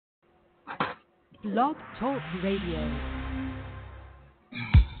Blog Talk Radio.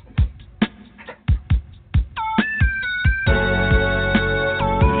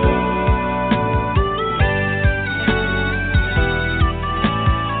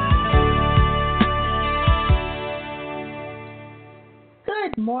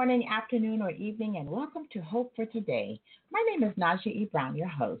 Good morning, afternoon, or evening, and welcome to Hope for Today. My name is Naja E. Brown, your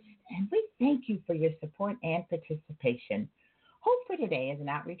host, and we thank you for your support and participation. Hope for Today is an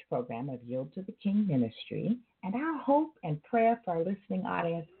outreach program of Yield to the King Ministry, and our hope and prayer for our listening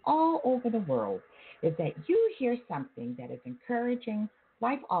audience all over the world is that you hear something that is encouraging,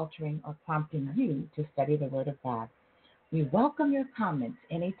 life-altering, or prompting you to study the Word of God. We welcome your comments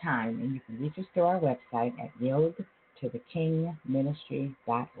anytime, and you can reach us through our website at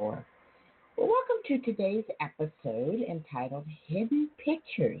yieldtothekingministry.org. Well, welcome to today's episode entitled Hidden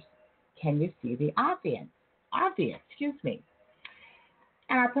Pictures. Can you see the obvious?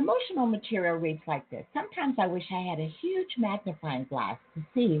 And our promotional material reads like this. Sometimes I wish I had a huge magnifying glass to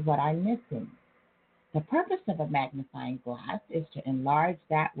see what I'm missing. The purpose of a magnifying glass is to enlarge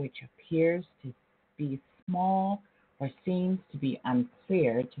that which appears to be small or seems to be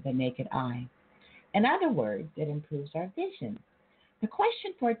unclear to the naked eye. In other words, it improves our vision. The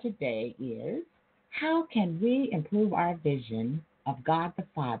question for today is, how can we improve our vision of God the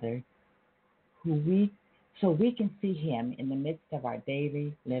Father so we can see Him in the midst of our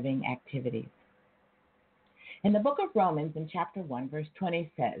daily living activities? In the book of Romans, in chapter 1, verse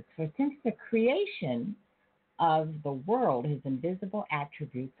 20 says, "For since the creation of the world, His invisible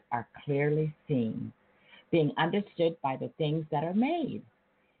attributes are clearly seen, being understood by the things that are made,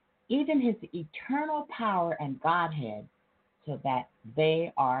 even His eternal power and Godhead, so that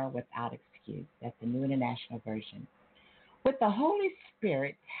they are without excuse." That's the New International Version. With the Holy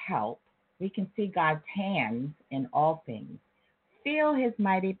Spirit's help, we can see God's hands in all things, feel His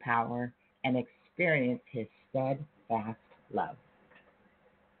mighty power, and experience His steadfast love.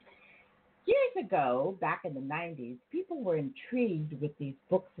 Years ago, back in the 90s, people were intrigued with these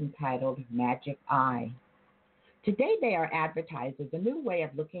books entitled Magic Eye. Today, they are advertised as a new way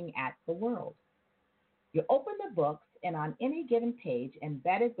of looking at the world. You open the books, and on any given page,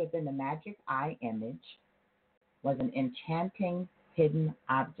 embedded within the magic eye image, was an enchanting hidden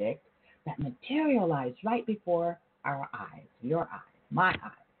object that materialized right before our eyes, your eyes, my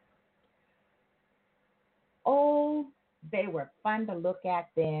eyes. Oh, they were fun to look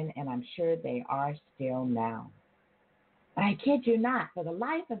at then, and I'm sure they are still now. But I kid you not, for the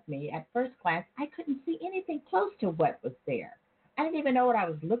life of me, at first glance, I couldn't see anything close to what was there. I didn't even know what I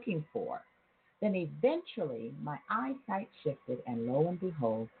was looking for. Then eventually, my eyesight shifted, and lo and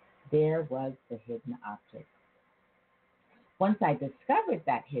behold, there was the hidden object. Once I discovered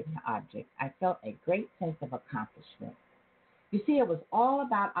that hidden object, I felt a great sense of accomplishment. You see, it was all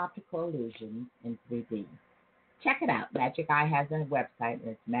about optical illusions in 3D. Check it out. Magic Eye has a website, and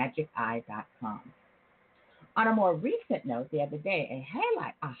it's magiceye.com. On a more recent note, the other day, a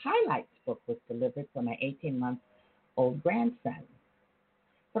highlights book was delivered for my 18-month-old grandson.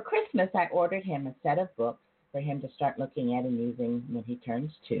 For Christmas, I ordered him a set of books for him to start looking at and using when he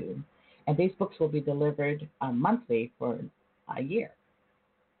turns 2. And these books will be delivered monthly for a year.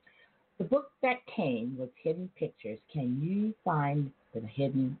 The book that came was Hidden Pictures. Can you find the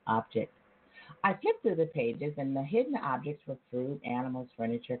hidden object? I flipped through the pages, and the hidden objects were fruit, animals,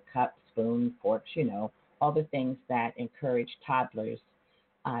 furniture, cups, spoons, forks, all the things that encourage toddlers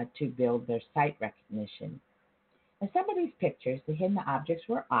to build their sight recognition. In some of these pictures, the hidden objects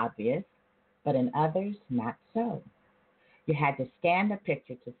were obvious, but in others, not so. You had to scan the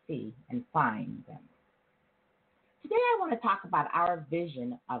picture to see and find them. Today, I want to talk about our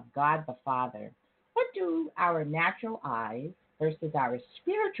vision of God the Father. What do our natural eyes versus our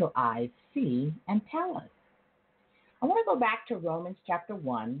spiritual eyes see and tell us? I want to go back to Romans chapter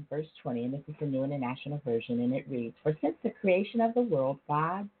 1, verse 20, and this is the New International Version, and it reads, "For since the creation of the world,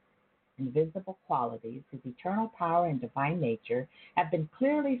 God's invisible qualities, His eternal power and divine nature, have been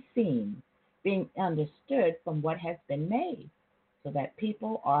clearly seen, being understood from what has been made, so that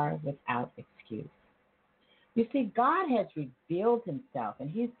people are without excuse." You see, God has revealed Himself, and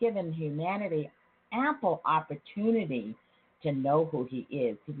He's given humanity ample opportunity to know who He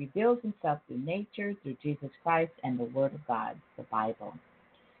is. He reveals Himself through nature, through Jesus Christ, and the Word of God, the Bible.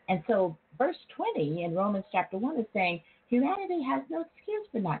 And so verse 20 in Romans chapter 1 is saying humanity has no excuse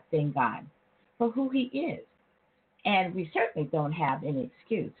for not seeing God for who He is. And we certainly don't have any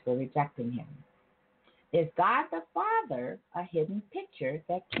excuse for rejecting Him. Is God the Father a hidden picture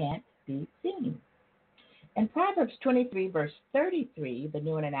that can't be seen? In Proverbs 23, verse 33, the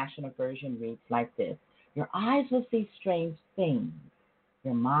New International Version reads like this: "Your eyes will see strange things,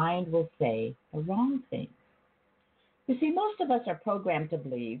 your mind will say the wrong thing. You see, most of us are programmed to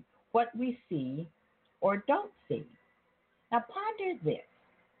believe what we see or don't see. Now, ponder this.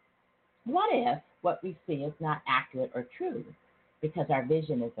 What if what we see is not accurate or true because our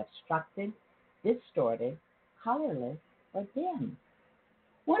vision is obstructed, distorted, colorless, or dim?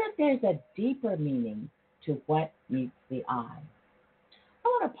 What if there's a deeper meaning to what meets the eye? I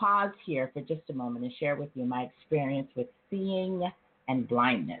want to pause here for just a moment and share with you my experience with seeing and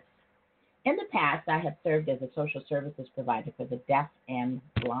blindness. In the past, I have served as a social services provider for the deaf and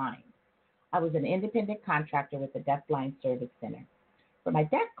blind. I was an independent contractor with the Deaf Blind Service Center. For my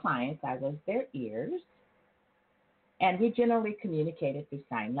deaf clients, I was their ears, and we generally communicated through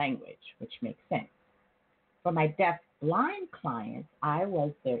sign language, which makes sense. For my deaf blind clients, I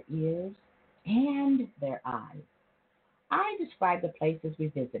was their ears and their eyes. I described the places we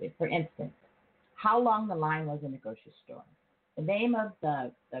visited. For instance, how long the line was in the grocery store, the name of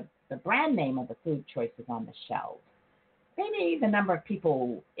the brand name of the food choices on the shelves, maybe the number of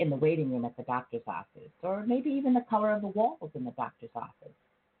people in the waiting room at the doctor's office, or maybe even the color of the walls in the doctor's office.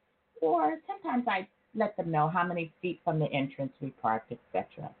 Or sometimes I let them know how many feet from the entrance we parked,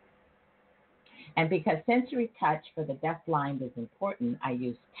 etc. And because sensory touch for the deafblind is important, I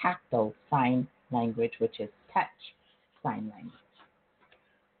use tactile sign language, which is touch sign language.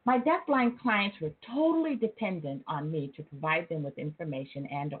 My deafblind clients were totally dependent on me to provide them with information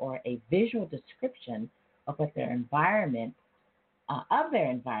and or a visual description of what their environment,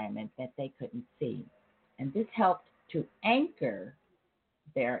 that they couldn't see. And this helped to anchor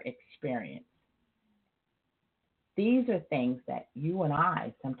their experience. These are things that you and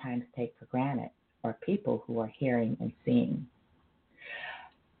I sometimes take for granted, or people who are hearing and seeing.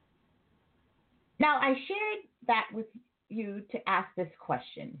 Now, I shared that with you to ask this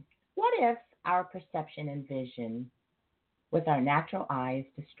question. What if our perception and vision with our natural eye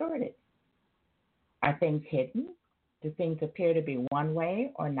is distorted? Are things hidden? Do things appear to be one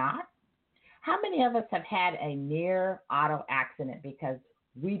way or not? How many of us have had a near auto accident because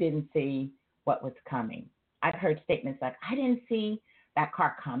we didn't see what was coming? I've heard statements like, I didn't see that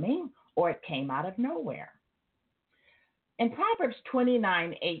car coming, or it came out of nowhere. In Proverbs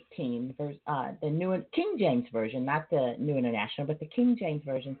 29:18, the New King James Version, not the New International, but the King James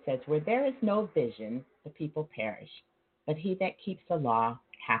Version says, where there is no vision, the people perish, but he that keeps the law,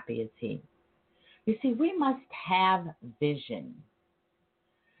 happy is he. You see, we must have vision.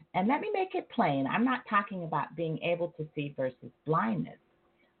 And let me make it plain, I'm not talking about being able to see versus blindness.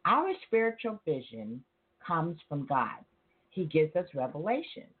 Our spiritual vision comes from God. He gives us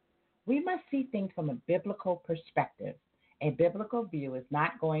revelation. We must see things from a biblical perspective. A biblical view is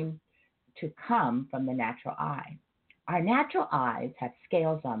not going to come from the natural eye. Our natural eyes have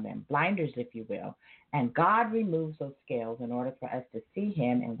scales on them, blinders, if you will, and God removes those scales in order for us to see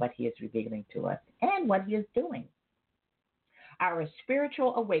him and what he is revealing to us and what he is doing. Our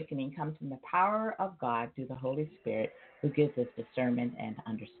spiritual awakening comes from the power of God through the Holy Spirit, who gives us discernment and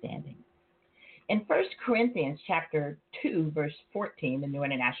understanding. In 1 Corinthians chapter 2, verse 14, the New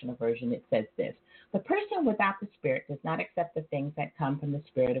International Version, it says this, the person without the Spirit does not accept the things that come from the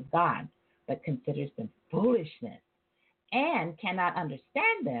Spirit of God, but considers them foolishness and cannot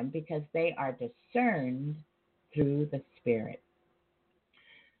understand them because they are discerned through the Spirit.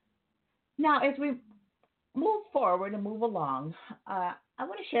 Now, as we move forward and move along, I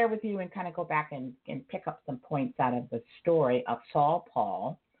want to share with you and kind of go back and pick up some points out of the story of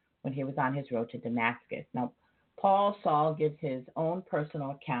Paul, when he was on his road to Damascus. Now, Saul gives his own personal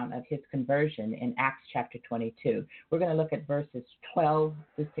account of his conversion in Acts chapter 22. We're going to look at verses 12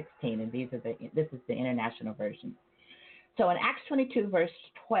 to 16, and this is the International Version. So in Acts 22, verse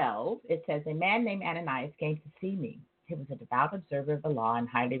 12, it says, a man named Ananias came to see me. He was a devout observer of the law and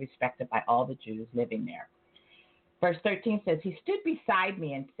highly respected by all the Jews living there. Verse 13 says, he stood beside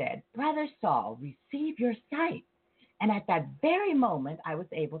me and said, Brother Saul, receive your sight. And at that very moment, I was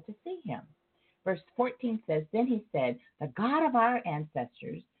able to see him. Verse 14 says, then he said, the God of our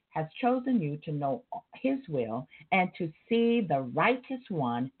ancestors has chosen you to know his will and to see the righteous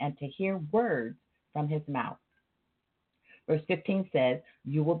one and to hear words from his mouth. Verse 15 says,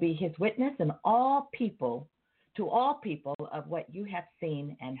 you will be his witness and to all people of what you have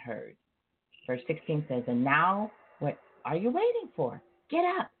seen and heard. Verse 16 says, and now what are you waiting for? Get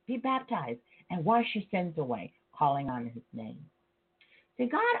up, be baptized, and wash your sins away, calling on his name. See,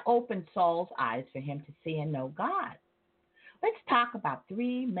 God opened Saul's eyes for him to see and know God. Let's talk about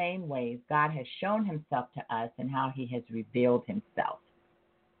three main ways God has shown himself to us and how he has revealed himself.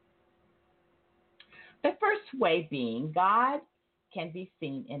 The first way being God can be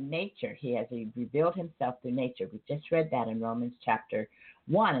seen in nature. He has revealed himself through nature. We just read that in Romans chapter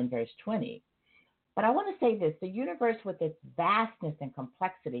 1 and verse 20. But I want to say this, the universe with its vastness and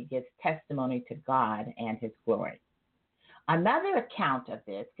complexity gives testimony to God and his glory. Another account of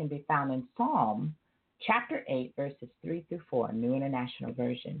this can be found in Psalm chapter 8, verses 3 through 4, New International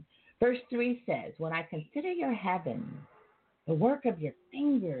Version. Verse 3 says, when I consider your heavens, the work of your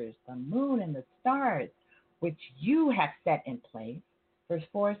fingers, the moon and the stars, which you have set in place. Verse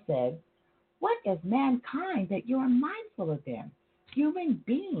 4 says, what is mankind that you are mindful of them? Human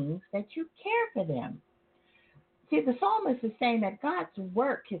beings that you care for them. See, the psalmist is saying that God's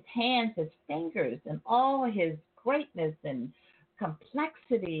work, his hands, his fingers, and all his greatness and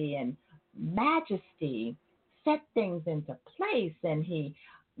complexity and majesty set things into place. And he,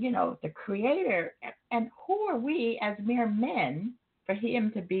 the creator, and who are we as mere men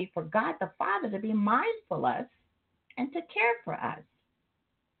for God the Father to be mindful of us and to care for us?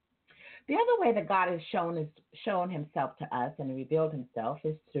 The other way that God has shown himself to us and revealed himself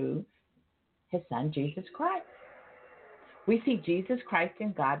is through his son, Jesus Christ. We see Jesus Christ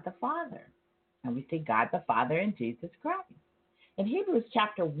in God the Father, and we see God the Father in Jesus Christ. In Hebrews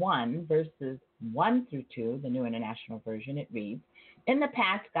chapter 1, verses 1 through 2, the New International Version, it reads, in the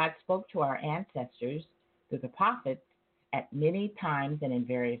past, God spoke to our ancestors through the prophets at many times and in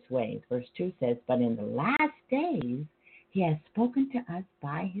various ways. Verse 2 says, but in the last days, he has spoken to us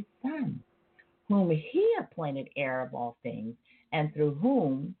by his Son, whom he appointed heir of all things, and through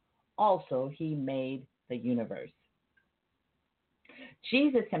whom also he made the universe.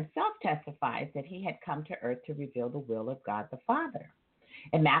 Jesus himself testifies that he had come to earth to reveal the will of God the Father.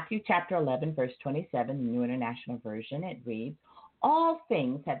 In Matthew chapter 11, verse 27, the New International Version, it reads, all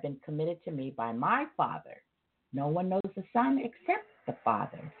things have been committed to me by my Father. No one knows the Son except the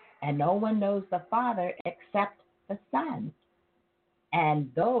Father, and no one knows the Father except the Son,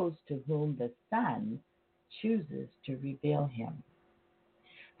 and those to whom the Son chooses to reveal him.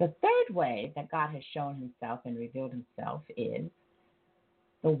 The third way that God has shown himself and revealed himself is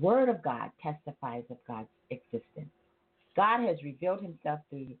the Word of God testifies of God's existence. God has revealed himself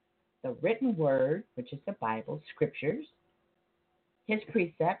through the written Word, which is the Bible, Scriptures, his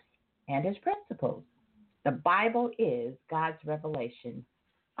precepts, and his principles. The Bible is God's revelation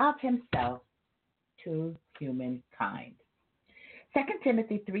of himself to humankind. 2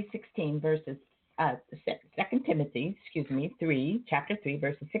 Timothy 3:16 verses 2 Timothy, 3, chapter 3,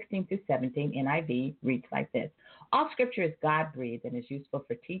 verses 16 through 17, NIV reads like this. All scripture is God-breathed and is useful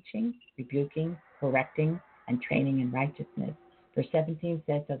for teaching, rebuking, correcting, and training in righteousness. Verse 17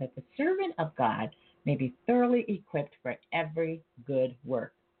 says, so that the servant of God may be thoroughly equipped for every good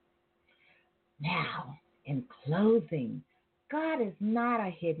work. Now, in closing, God is not a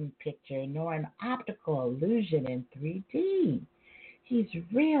hidden picture nor an optical illusion in 3D. He's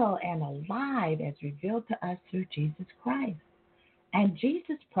real and alive as revealed to us through Jesus Christ. And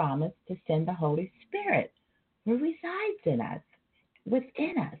Jesus promised to send the Holy Spirit who resides in us,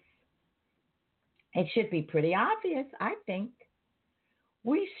 within us. It should be pretty obvious, I think.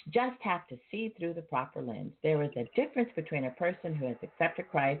 We just have to see through the proper lens. There is a difference between a person who has accepted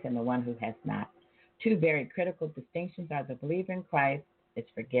Christ and the one who has not. Two very critical distinctions are the believer in Christ is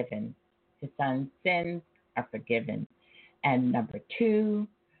forgiven. His son's sins are forgiven. And number two,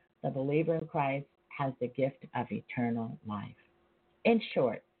 the believer in Christ has the gift of eternal life. In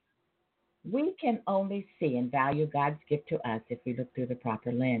short, we can only see and value God's gift to us if we look through the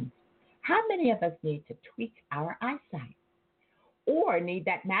proper lens. How many of us need to tweak our eyesight or need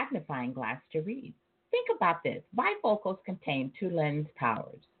that magnifying glass to read? Think about this. Bifocals contain 2 lens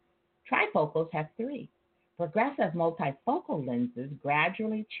powers. Trifocals have 3. Progressive multifocal lenses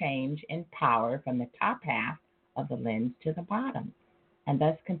gradually change in power from the top half of the lens to the bottom, and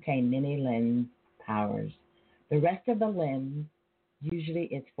thus contain many lens powers. The rest of the lens usually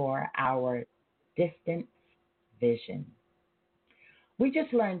is for our distance vision. We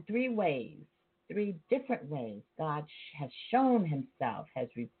just learned 3 different ways God has shown himself, has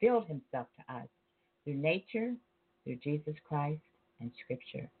revealed himself to us through nature, through Jesus Christ, and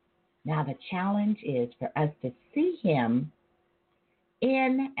Scripture. Now the challenge is for us to see him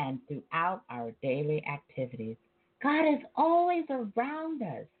in and throughout our daily activities. God is always around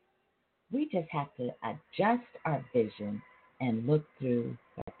us. We just have to adjust our vision and look through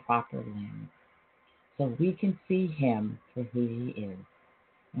the proper lens so we can see him for who he is.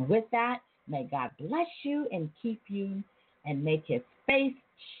 And with that, may God bless you and keep you and make his face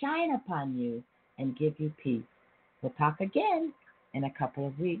shine upon you and give you peace. We'll talk again in a couple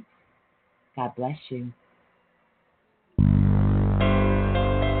of weeks. God bless you.